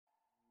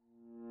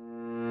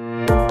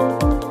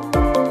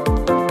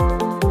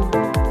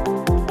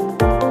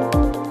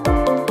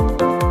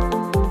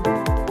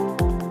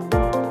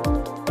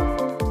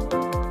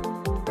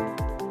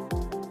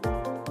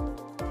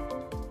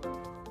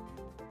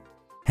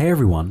Hey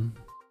everyone,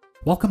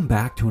 welcome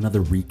back to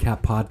another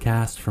recap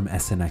podcast from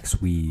SNX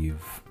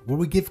Weave, where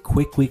we give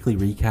quick weekly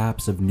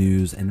recaps of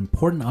news and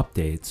important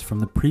updates from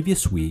the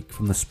previous week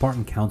from the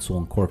Spartan Council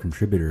and core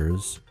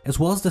contributors, as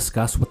well as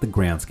discuss what the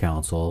Grants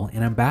Council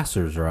and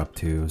ambassadors are up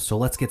to, so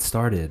let's get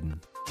started.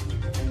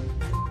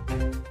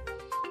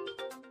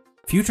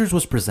 Futures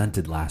was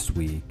presented last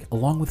week,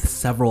 along with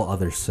several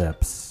other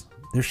SIPs.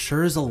 There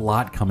sure is a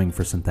lot coming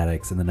for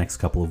synthetics in the next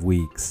couple of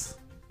weeks.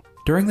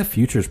 During the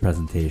Futures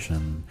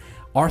presentation,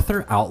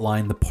 Arthur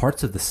outlined the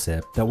parts of the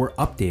SIP that were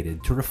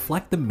updated to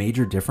reflect the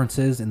major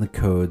differences in the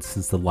code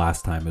since the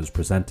last time it was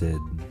presented.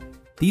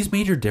 These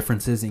major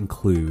differences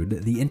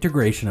include the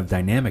integration of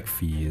dynamic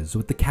fees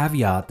with the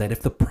caveat that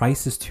if the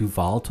price is too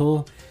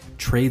volatile,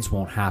 trades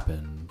won't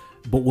happen,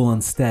 but will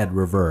instead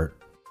revert.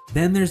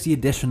 Then there's the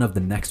addition of the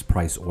next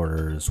price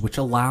orders, which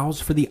allows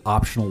for the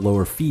optional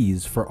lower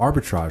fees for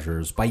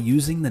arbitrageurs by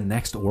using the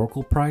next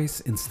Oracle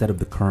price instead of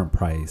the current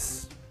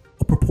price.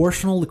 A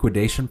proportional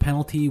liquidation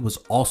penalty was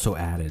also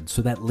added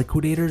so that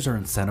liquidators are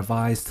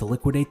incentivized to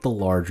liquidate the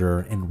larger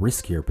and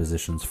riskier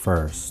positions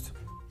first.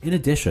 In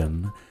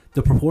addition,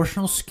 the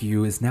proportional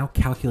skew is now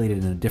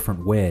calculated in a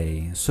different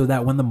way so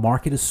that when the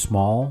market is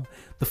small,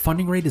 the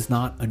funding rate is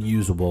not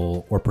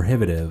unusable or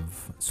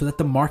prohibitive, so that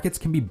the markets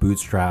can be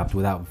bootstrapped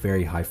without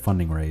very high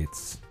funding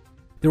rates.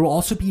 There will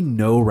also be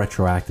no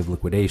retroactive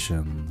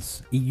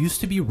liquidations. It used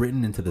to be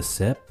written into the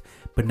SIP,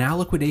 but now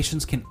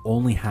liquidations can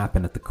only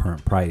happen at the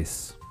current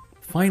price.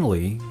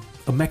 Finally,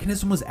 a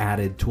mechanism was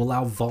added to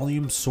allow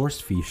volume source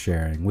fee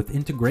sharing with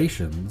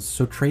integrations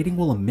so trading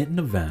will emit an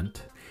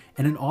event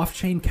and an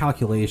off-chain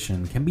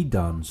calculation can be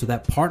done so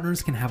that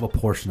partners can have a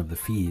portion of the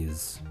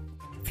fees.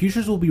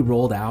 Futures will be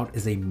rolled out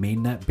as a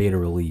mainnet beta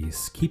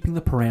release, keeping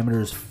the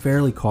parameters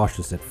fairly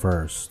cautious at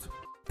first.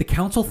 The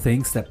council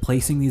thinks that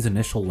placing these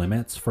initial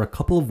limits for a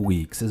couple of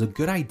weeks is a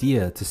good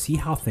idea to see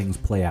how things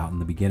play out in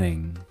the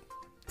beginning.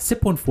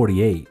 SIP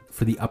 148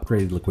 for the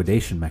upgraded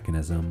liquidation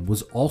mechanism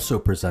was also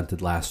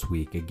presented last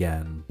week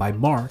again by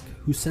Mark,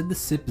 who said the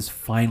SIP is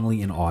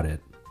finally in audit.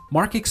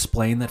 Mark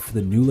explained that for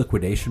the new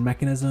liquidation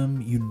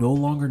mechanism, you no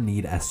longer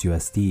need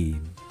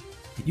SUSD.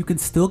 You can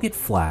still get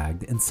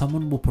flagged and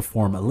someone will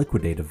perform a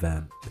liquidate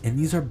event, and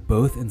these are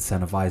both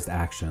incentivized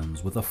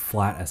actions with a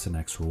flat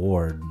SNX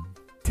reward.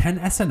 10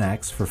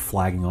 SNX for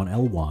flagging on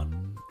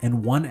L1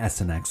 and 1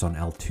 SNX on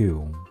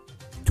L2.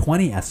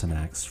 20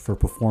 SNX for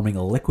performing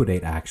a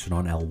liquidate action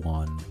on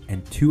L1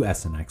 and 2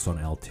 SNX on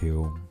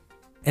L2.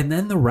 And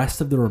then the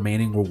rest of the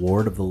remaining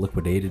reward of the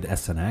liquidated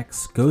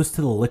SNX goes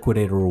to the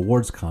liquidator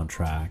rewards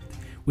contract,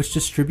 which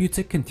distributes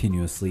it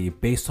continuously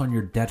based on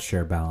your debt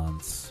share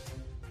balance.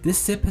 This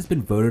SIP has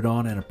been voted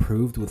on and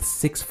approved with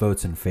 6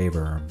 votes in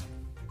favor.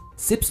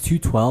 SIPs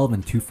 212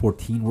 and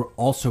 214 were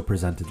also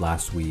presented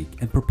last week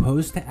and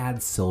proposed to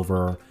add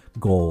silver,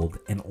 gold,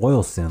 and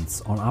oil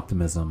synths on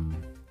Optimism.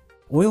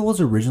 Oil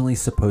was originally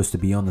supposed to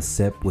be on the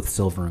SIP with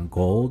silver and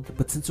gold,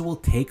 but since it will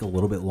take a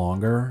little bit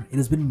longer, it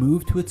has been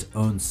moved to its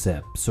own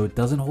SIP so it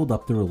doesn't hold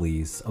up the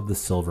release of the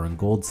silver and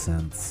gold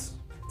synths.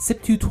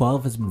 SIP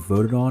 212 has been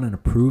voted on and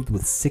approved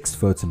with 6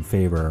 votes in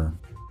favor.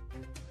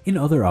 In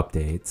other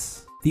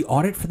updates, the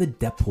audit for the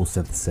debt pool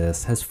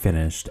synthesis has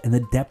finished and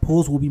the debt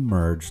pools will be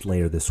merged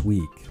later this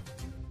week.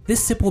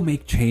 This SIP will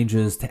make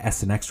changes to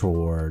SNX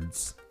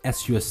rewards,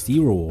 SUSD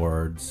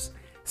rewards,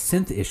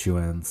 synth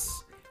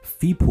issuance,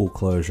 fee pool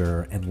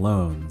closure, and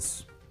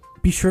loans.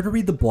 Be sure to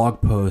read the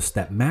blog post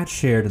that Matt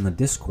shared in the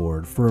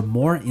Discord for a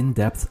more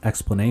in-depth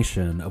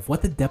explanation of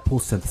what the debt pool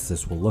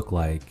synthesis will look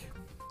like.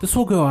 This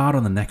will go out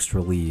on the next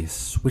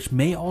release, which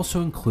may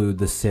also include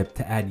the SIP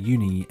to add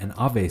Uni and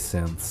Aave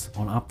synths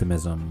on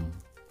Optimism.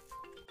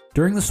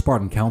 During the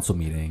Spartan Council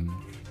meeting,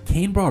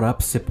 Kane brought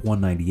up SIP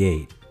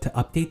 198 to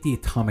update the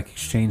Atomic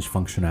Exchange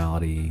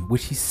functionality,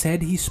 which he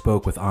said he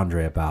spoke with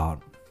Andre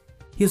about.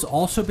 He has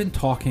also been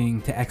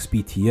talking to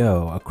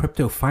XBTO, a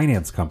crypto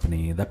finance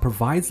company that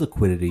provides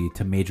liquidity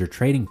to major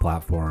trading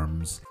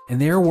platforms, and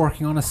they are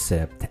working on a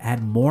SIP to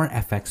add more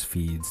FX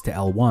feeds to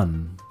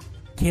L1.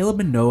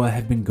 Caleb and Noah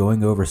have been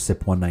going over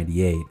SIP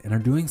 198 and are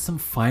doing some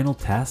final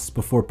tests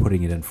before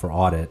putting it in for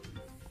audit.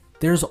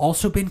 There's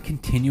also been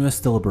continuous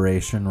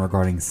deliberation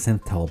regarding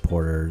synth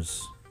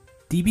teleporters.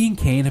 DB and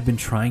Kane have been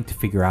trying to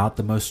figure out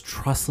the most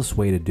trustless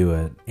way to do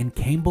it, and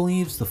Kane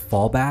believes the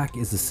fallback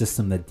is the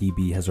system that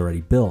DB has already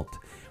built,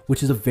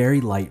 which is a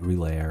very light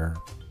relayer.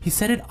 He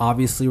said it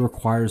obviously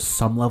requires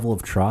some level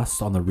of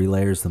trust on the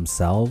relayers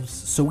themselves,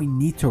 so we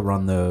need to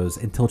run those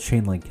until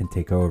Chainlink can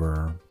take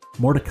over.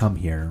 More to come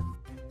here.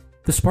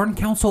 The Spartan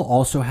Council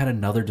also had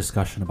another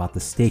discussion about the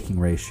staking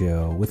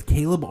ratio, with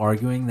Caleb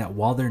arguing that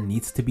while there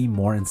needs to be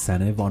more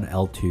incentive on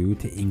L2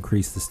 to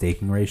increase the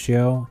staking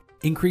ratio,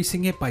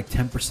 increasing it by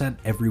 10%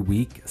 every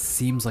week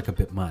seems like a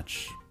bit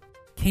much.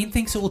 Kane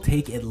thinks it will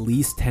take at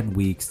least 10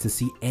 weeks to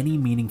see any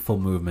meaningful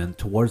movement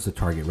towards the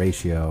target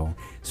ratio,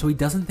 so he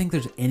doesn't think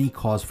there's any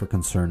cause for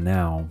concern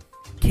now.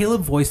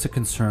 Caleb voiced a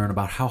concern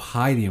about how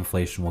high the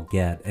inflation will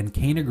get, and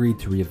Kane agreed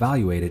to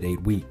reevaluate at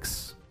 8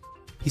 weeks.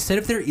 He said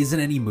if there isn't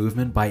any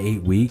movement by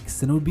 8 weeks,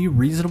 then it would be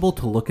reasonable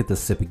to look at the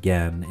SIP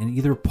again and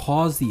either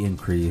pause the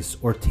increase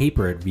or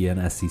taper it via an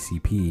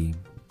SCCP.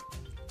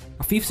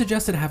 Afif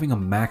suggested having a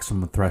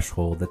maximum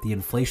threshold that the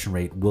inflation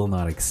rate will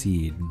not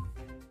exceed.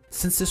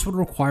 Since this would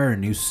require a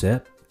new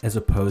SIP as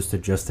opposed to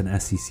just an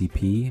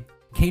SCCP,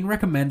 Kane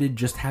recommended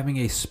just having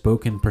a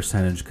spoken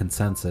percentage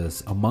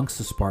consensus amongst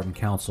the Spartan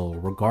Council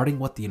regarding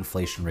what the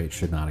inflation rate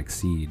should not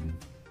exceed.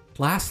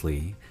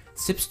 Lastly,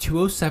 SIPs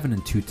 207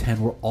 and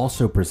 210 were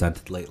also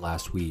presented late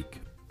last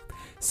week.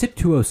 SIP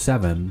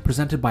 207,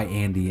 presented by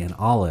Andy and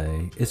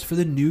Ale, is for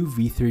the new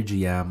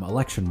V3GM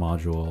election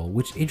module,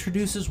 which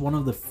introduces one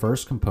of the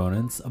first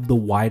components of the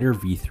wider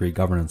V3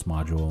 governance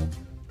module.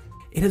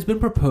 It has been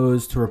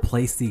proposed to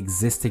replace the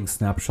existing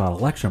snapshot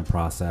election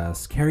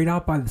process carried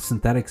out by the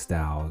Synthetix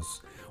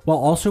DAOs, while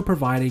also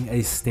providing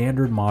a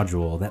standard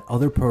module that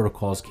other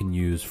protocols can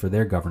use for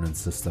their governance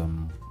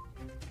system.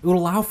 It will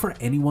allow for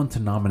anyone to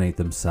nominate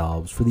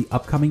themselves for the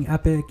upcoming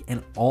epoch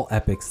and all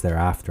epochs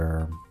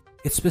thereafter.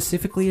 It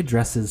specifically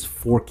addresses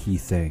 4 key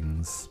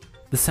things: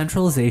 the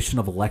centralization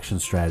of election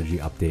strategy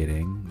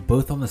updating,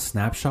 both on the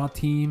snapshot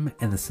team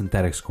and the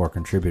Synthetix core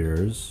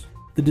contributors,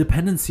 the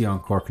dependency on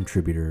core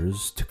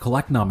contributors to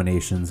collect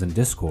nominations in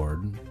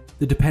Discord,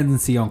 the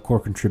dependency on core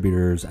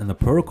contributors and the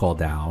protocol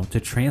DAO to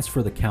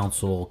transfer the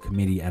council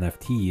committee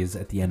NFTs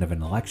at the end of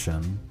an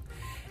election,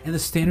 and the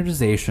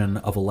standardization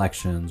of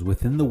elections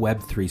within the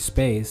Web3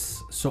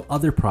 space so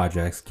other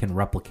projects can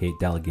replicate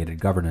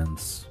delegated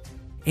governance.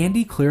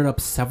 Andy cleared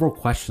up several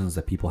questions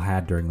that people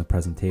had during the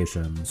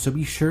presentation, so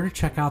be sure to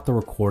check out the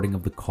recording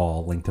of the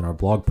call linked in our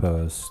blog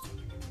post.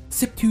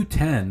 SIP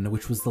 210,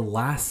 which was the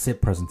last SIP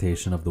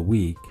presentation of the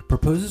week,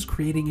 proposes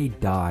creating a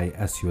DAI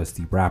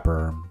SUSD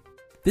wrapper.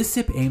 This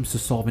SIP aims to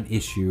solve an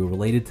issue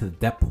related to the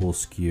debt pool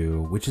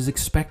skew, which is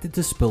expected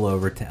to spill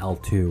over to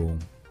L2.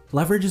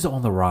 Leverage is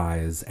on the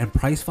rise, and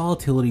price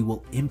volatility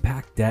will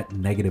impact debt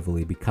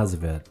negatively because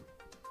of it.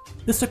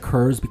 This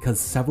occurs because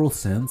several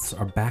synths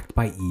are backed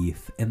by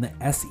ETH, and the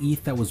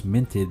SETH that was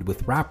minted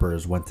with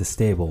wrappers went to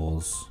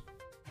stables.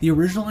 The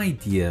original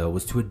idea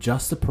was to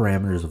adjust the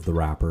parameters of the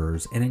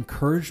wrappers and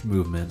encourage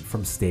movement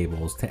from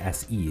stables to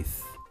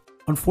SETH.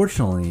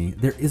 Unfortunately,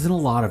 there isn't a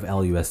lot of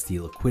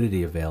LUSD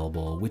liquidity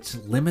available, which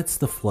limits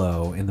the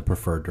flow in the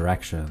preferred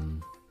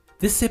direction.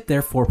 This SIP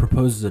therefore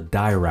proposes a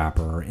DAI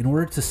wrapper in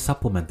order to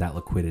supplement that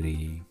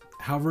liquidity.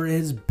 However, it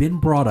has been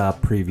brought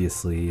up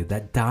previously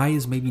that DAI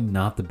is maybe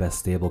not the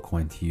best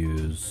stablecoin to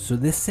use, so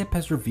this SIP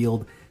has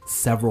revealed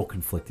several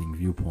conflicting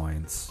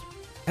viewpoints.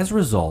 As a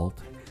result,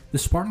 the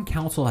Spartan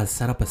Council has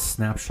set up a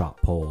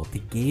snapshot poll to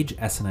gauge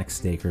SNX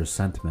stakers'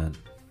 sentiment.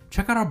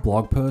 Check out our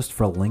blog post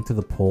for a link to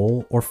the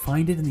poll or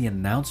find it in the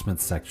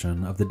announcements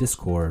section of the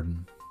Discord.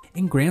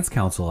 In Grants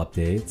Council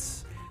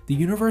updates, the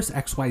Universe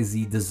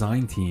XYZ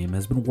design team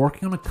has been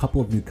working on a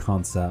couple of new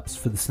concepts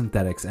for the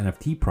Synthetix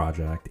NFT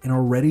project and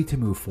are ready to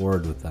move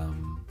forward with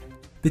them.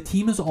 The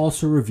team is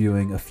also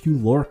reviewing a few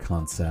lore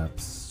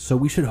concepts, so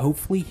we should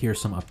hopefully hear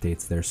some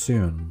updates there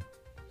soon.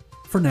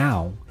 For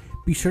now,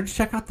 be sure to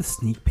check out the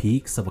sneak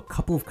peeks of a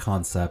couple of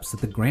concepts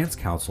that the Grants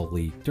Council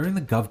leaked during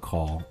the Gov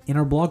call in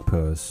our blog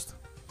post.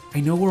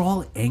 I know we're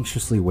all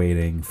anxiously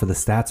waiting for the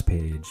stats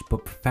page,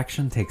 but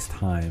perfection takes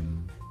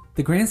time.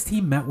 The Grants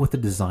team met with the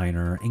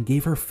designer and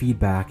gave her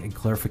feedback and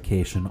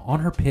clarification on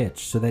her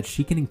pitch so that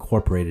she can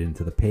incorporate it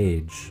into the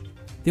page.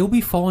 They will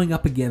be following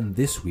up again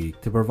this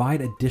week to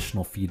provide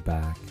additional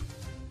feedback.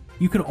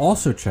 You can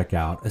also check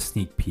out a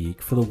sneak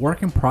peek for the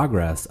work in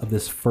progress of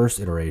this first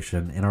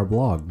iteration in our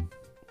blog.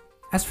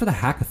 As for the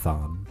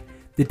hackathon,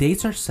 the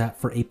dates are set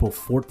for April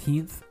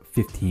 14th,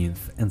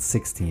 15th, and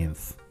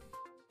 16th.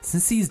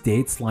 Since these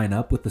dates line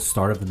up with the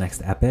start of the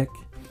next epoch,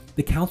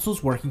 the council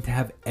is working to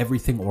have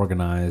everything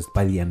organized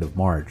by the end of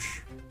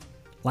March.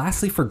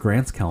 Lastly, for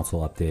Grants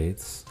Council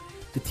updates,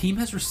 the team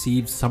has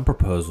received some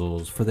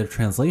proposals for their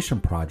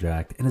translation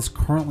project and is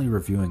currently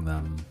reviewing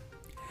them.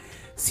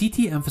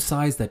 CT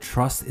emphasized that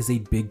trust is a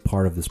big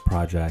part of this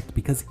project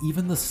because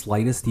even the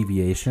slightest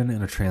deviation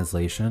in a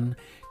translation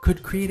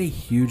could create a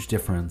huge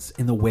difference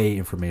in the way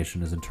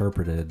information is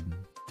interpreted.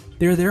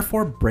 They are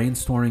therefore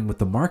brainstorming with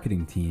the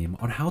marketing team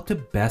on how to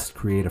best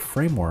create a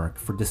framework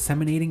for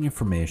disseminating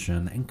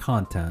information and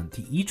content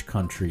to each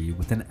country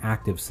with an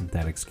active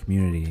Synthetix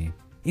community.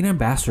 In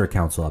Ambassador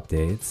Council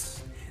updates,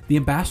 the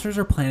ambassadors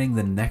are planning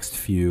the next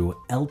few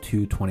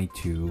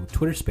L222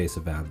 Twitter Space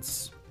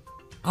events.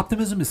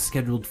 Optimism is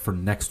scheduled for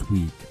next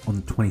week on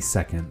the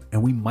 22nd,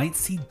 and we might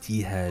see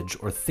D-Hedge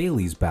or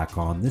Thales back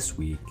on this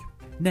week.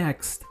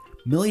 Next,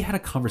 Millie had a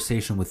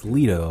conversation with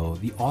Lido,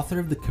 the author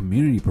of the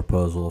community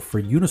proposal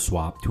for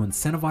Uniswap to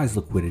incentivize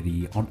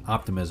liquidity on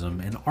Optimism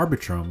and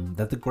Arbitrum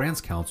that the Grants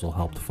Council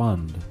helped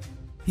fund.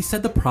 He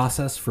said the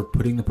process for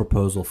putting the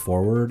proposal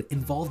forward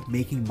involved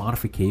making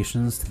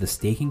modifications to the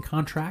staking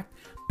contract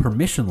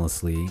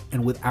permissionlessly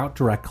and without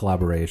direct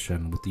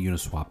collaboration with the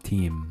Uniswap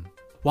team.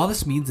 While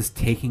this means it's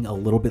taking a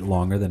little bit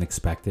longer than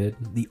expected,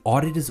 the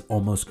audit is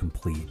almost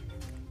complete.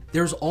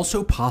 There's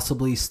also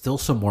possibly still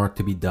some work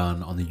to be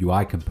done on the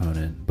UI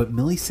component, but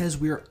Millie says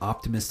we are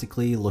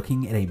optimistically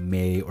looking at a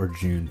May or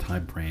June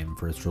timeframe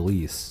for its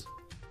release.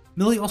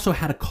 Millie also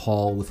had a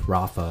call with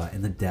Rafa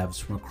and the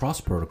devs from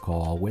Across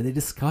Protocol where they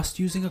discussed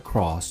using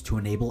Across to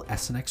enable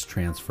SNX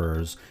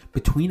transfers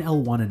between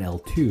L1 and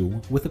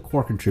L2 with a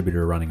core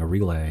contributor running a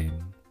relay.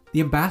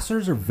 The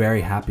ambassadors are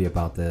very happy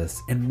about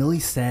this, and Millie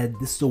said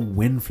this is a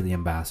win for the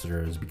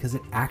ambassadors because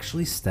it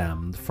actually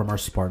stemmed from our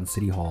Spartan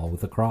City Hall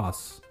with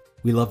Across.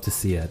 We love to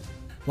see it.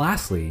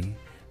 Lastly,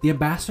 the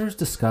ambassadors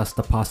discussed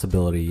the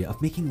possibility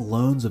of making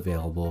loans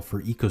available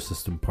for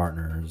ecosystem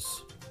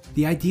partners.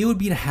 The idea would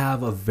be to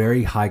have a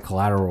very high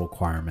collateral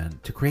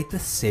requirement to create the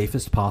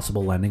safest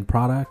possible lending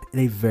product at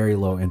a very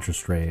low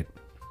interest rate.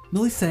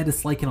 Millie said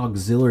it's like an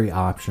auxiliary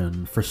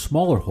option for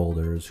smaller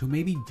holders who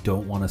maybe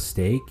don't want to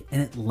stake,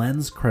 and it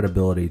lends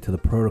credibility to the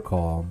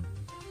protocol.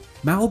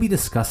 Matt will be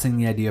discussing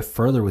the idea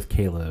further with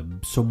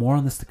Caleb, so more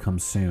on this to come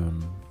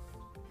soon.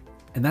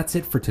 And that's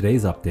it for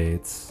today's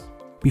updates.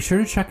 Be sure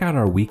to check out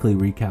our weekly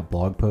recap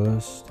blog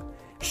post,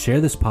 share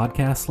this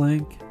podcast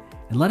link,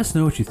 and let us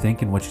know what you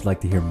think and what you'd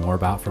like to hear more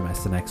about from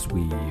SNX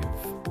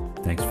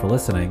Weave. Thanks for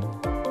listening.